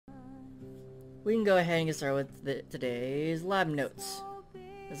We can go ahead and get started with today's lab notes.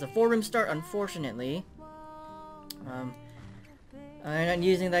 It's a 4-room start, unfortunately. I'm not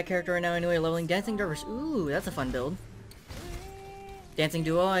using that character right now anyway. Leveling Dancing Dervish. Ooh, that's a fun build. Dancing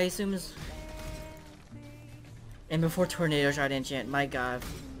Duo, I assume is... And before Tornado Shot enchant, my god.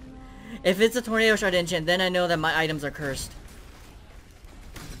 If it's a Tornado Shot enchant, then I know that my items are cursed.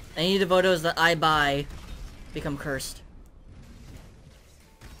 Any Devotos that I buy become cursed.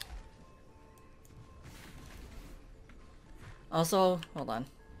 Also, hold on.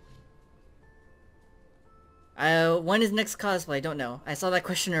 When is next cosplay? Don't know. I saw that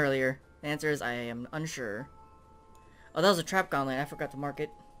question earlier. The answer is I am unsure. Oh, that was a trap gauntlet. I forgot to mark it.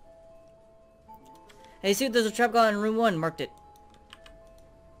 Hey, Suit, there's a trap gauntlet in room 1. Marked it.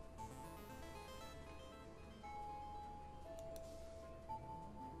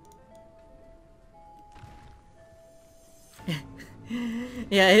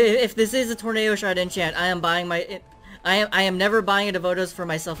 Yeah, if this is a Tornado Shot enchant, I am buying my... I am never buying a Devotos for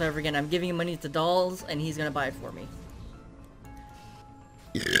myself ever again. I'm giving money to Dolls, and he's gonna buy it for me.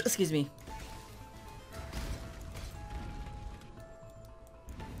 Excuse me.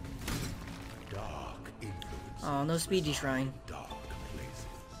 Oh, no Speedy Shrine.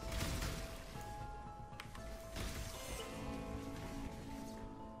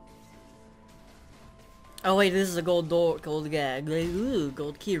 Oh wait, this is a gold door, gold gag, ooh,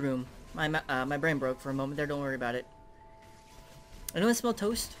 gold key room. My brain broke for a moment there. Don't worry about it. Anyone smell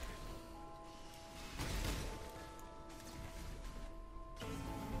toast?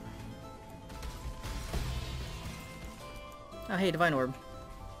 Oh hey, Divine Orb.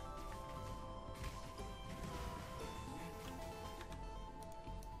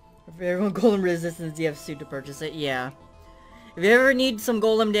 If everyone golem resistance, you have Suit to purchase it. Yeah. If you ever need some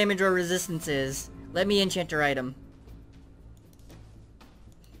golem damage or resistances, let me enchant your item.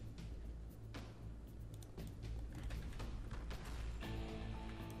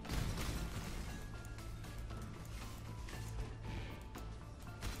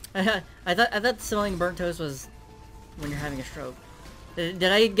 I thought smelling burnt toast was when you're having a stroke. Did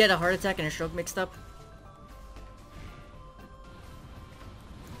I get a heart attack and a stroke mixed up?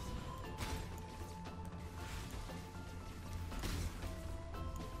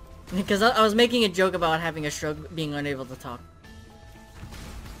 Because I was making a joke about having a stroke, being unable to talk.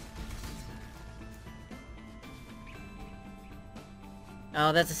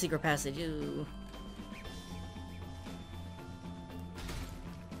 Oh, that's a secret passage. Ooh.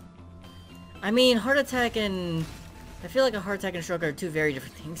 I mean, heart attack and... I feel like a heart attack and stroke are two very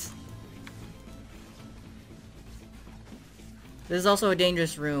different things. This is also a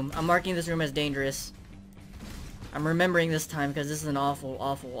dangerous room. I'm marking this room as dangerous. I'm remembering this time because this is an awful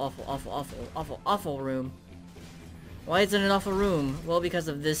room. Why is it an awful room? Well, because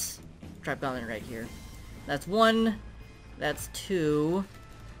of this trap gauntlet right here. That's 1. That's 2.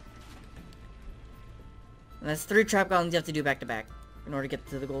 And that's 3 trap gauntlets you have to do back to back in order to get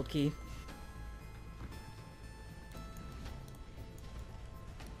to the gold key.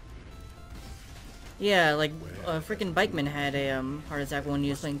 Yeah, like, freaking Bikeman had a, heart attack when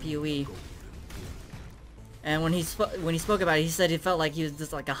he was playing POE. And when he spoke about it, he said he felt like he was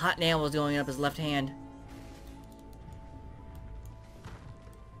just like a hot nail was going up his left hand.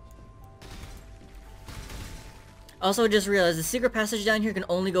 Also, just realized the secret passage down here can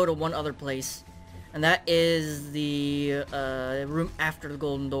only go to one other place. And that is the, room after the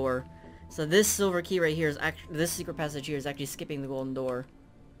golden door. So this silver key right here is actually, this secret passage here is actually skipping the golden door.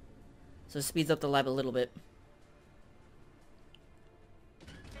 So it speeds up the lab a little bit.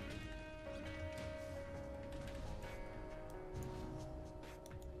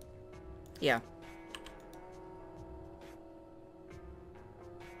 Yeah.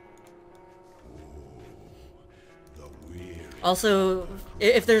 Also,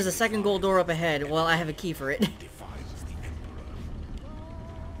 if there's a second gold door up ahead, well, I have a key for it.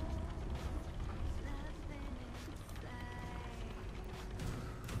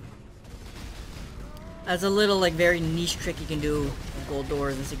 That's a little, like, very niche trick you can do with gold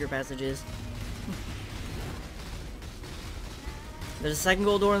doors and secret passages. There's a second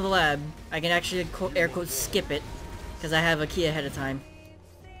gold door in the lab. I can actually air quote skip it because I have a key ahead of time.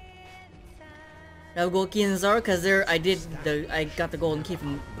 No gold key in Izaro because I got the golden key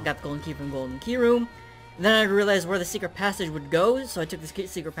from golden key room. And then I realized where the secret passage would go, so I took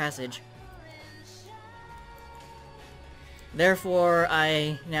this secret passage. Therefore,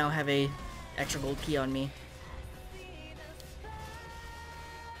 I now have a extra gold key on me.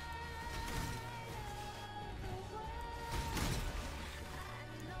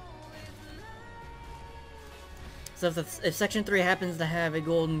 So if section 3 happens to have a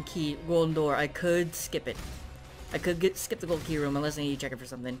golden door, I could skip it. I could skip the gold key room unless I need to check it for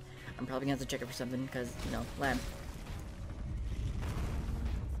something. I'm probably gonna have to check it for something because, you know, lab.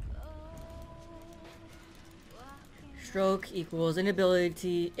 Stroke equals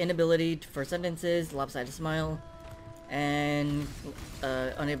inability for sentences, lopsided smile, and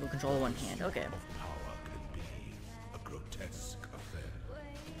unable to control one hand. Okay. Power can be a grotesque affair.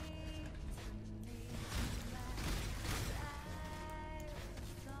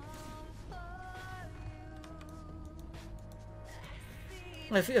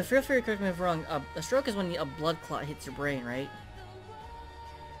 Feel free to correct me if I'm wrong. A stroke is when a blood clot hits your brain, right?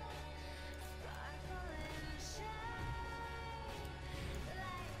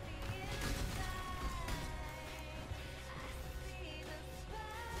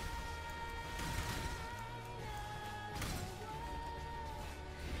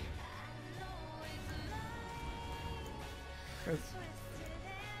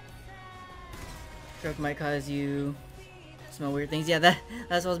 Stroke might cause you smell weird things. Yeah, that's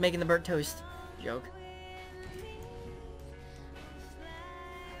what I was making the burnt toast joke.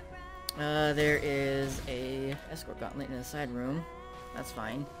 There is a escort gauntlet in the side room. That's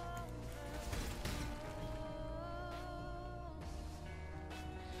fine.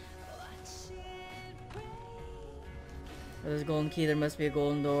 There's a golden key. There must be a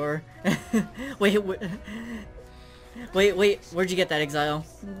golden door. Wait, wait. Where'd you get that, Exile?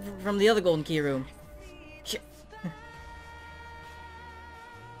 From the other golden key room. Shit.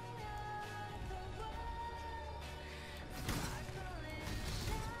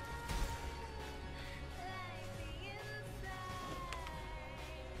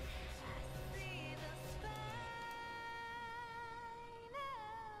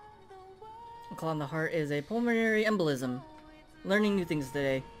 A claw in the heart is a pulmonary embolism. Learning new things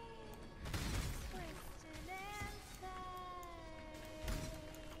today.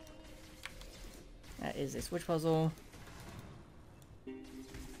 That is a switch puzzle.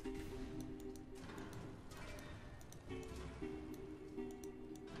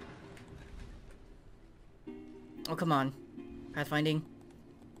 Oh, come on. Pathfinding.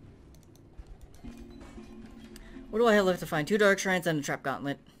 What do I have left to find? 2 dark shrines and a trap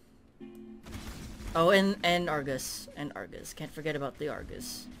gauntlet. Oh, and Argus. And Argus. Can't forget about the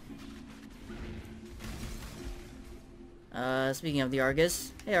Argus. Speaking of the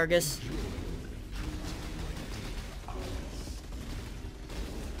Argus. Hey, Argus.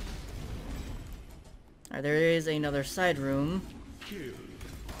 Alright, there is another side room.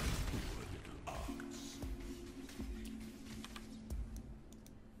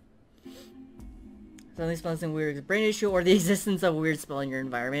 Suddenly smell something weird. Brain issue or the existence of a weird smell in your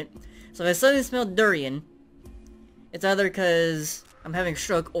environment. So if I suddenly smell durian, it's either because I'm having a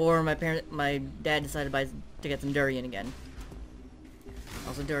stroke or my dad decided to get some durian again.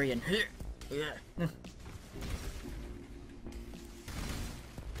 Also durian.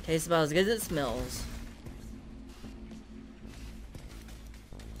 Tastes about as good as it smells.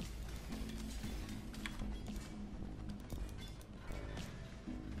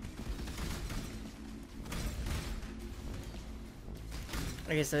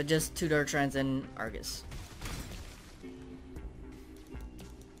 Okay, so just 2 dark shrines and Argus.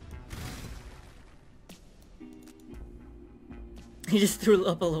 You just threw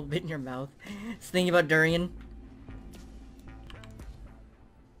up a little bit in your mouth. Just thinking about durian.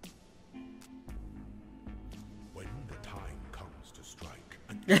 When the time comes to strike,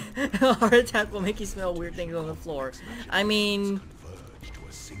 A heart attack will make you smell weird things on the floor. I mean, converge to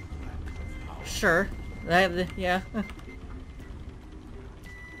a single act of power. sure. Yeah.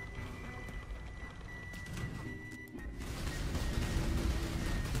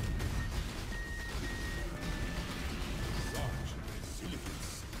 Such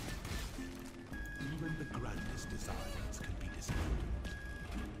resilience. Even the grandest designs can be dispelled.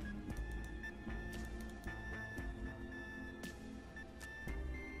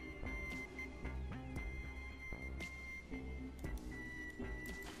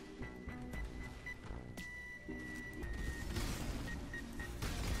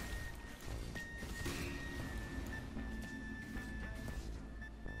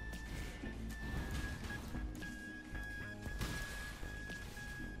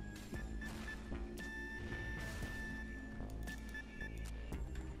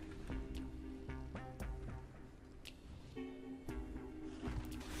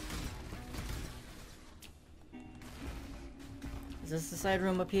 Is this the side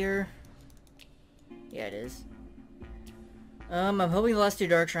room up here? Yeah, it is. I'm hoping the last 2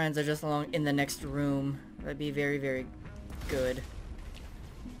 dark shrines are just along in the next room. That'd be very, very good.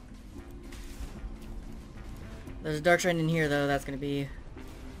 There's a dark shrine in here though, that's gonna be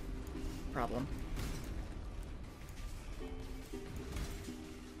a problem.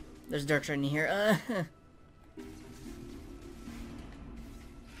 There's a dark shrine in here.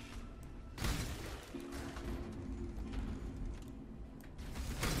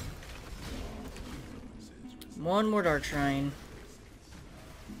 One more dark shrine.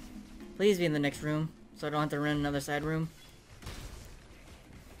 Please be in the next room, so I don't have to run another side room.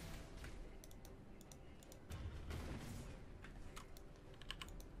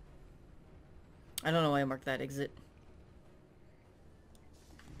 I don't know why I marked that exit.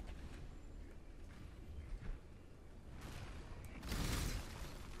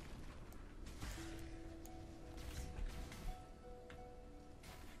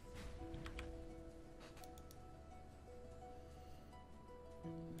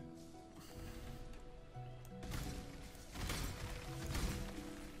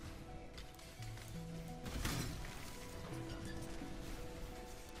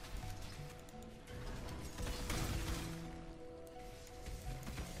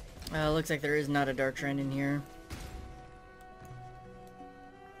 Looks like there is not a dark shrine in here.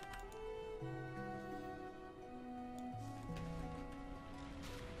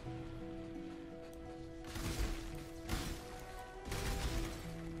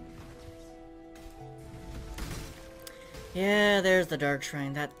 Yeah, there's the dark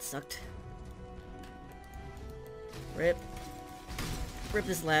shrine. That sucked. Rip. Rip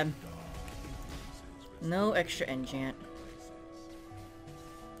this lab. No extra enchant.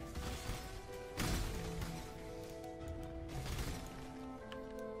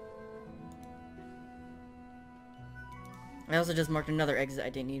 I also just marked another exit I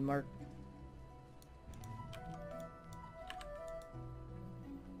didn't need marked.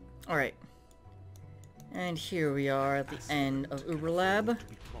 Alright. And here we are at the end of POELAB.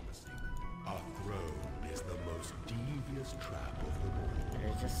 Our throne is the most devious trap of them all.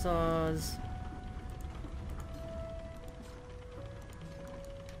 There's the saws.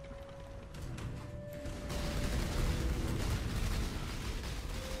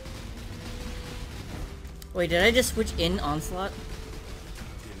 Wait, did I just switch in Onslaught?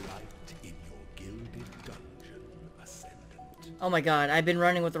 Delight in your gilded dungeon, Ascendant. Oh my god, I've been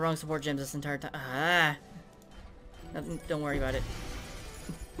running with the wrong support gems this entire time. Ah! Nothing, don't worry about it.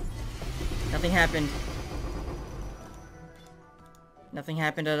 Nothing happened. Nothing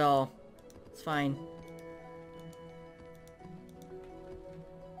happened at all. It's fine.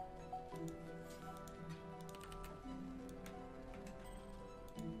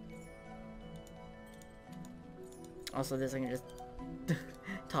 Also, this I can just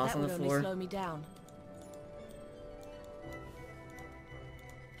toss on the floor. That would only slow me down.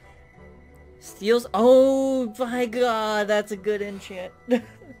 Steals. Oh my god, that's a good enchant.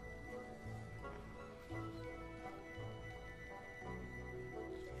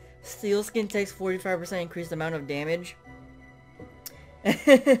 Steel skin takes 45% increased amount of damage.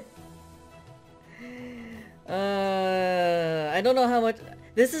 I don't know how much.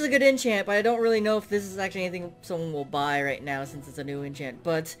 This is a good enchant, but I don't really know if this is actually anything someone will buy right now since it's a new enchant.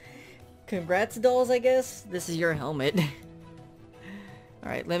 But congrats, dolls, I guess. This is your helmet.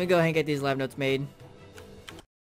 Alright, let me go ahead and get these lab notes made.